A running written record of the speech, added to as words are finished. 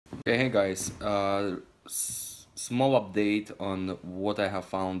Hey guys, small update on what I have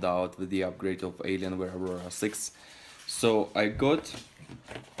found out with the upgrade of Alienware Aurora 6. So I got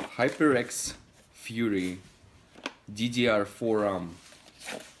HyperX Fury DDR4 RAM.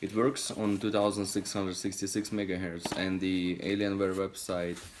 It works on 2666 MHz, and the Alienware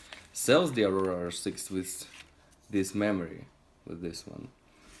website sells the Aurora R6 with this memory, with this one.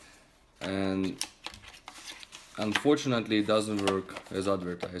 And unfortunately, it doesn't work as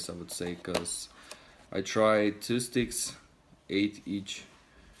advertised, I would say, because I tried 2 sticks, 8 each,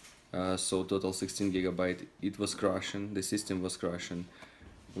 so total 16 GB. It was crashing, the system was crashing.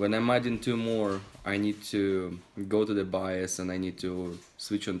 When I'm adding 2 more, I need to go to the BIOS and I need to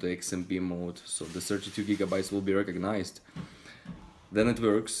switch on to XMP mode, so the 32 GB will be recognized. Then it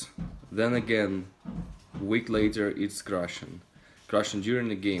works. Then again, a week later, it's crashing during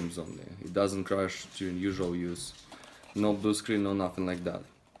the games only. It doesn't crash during usual use. No blue screen, no nothing like that.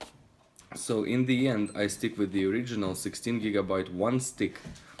 So in the end, I stick with the original 16 GB one stick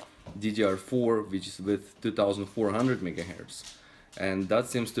DDR4, which is with 2400 MHz, and that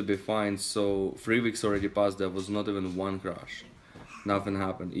seems to be fine. So 3 weeks already passed, there was not even one crash. Nothing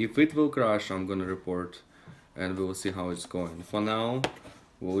happened. If it will crash, I'm gonna report, and we will see how it's going. For now,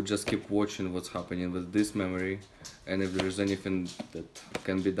 we'll just keep watching what's happening with this memory, and if there's anything that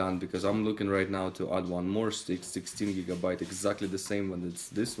can be done, because I'm looking right now to add one more stick, 16 GB, exactly the same one, it's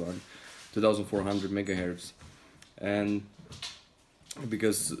this one, 2400 MHz, and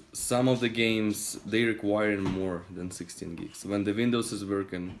because some of the games, they require more than 16 gigs when the Windows is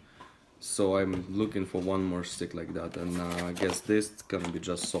working. So I'm looking for one more stick like that, and I guess this can be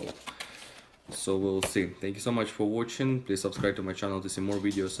just solved. So we'll see. Thank you so much for watching. Please subscribe to my channel to see more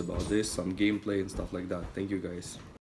videos about this, some gameplay and stuff like that. Thank you guys.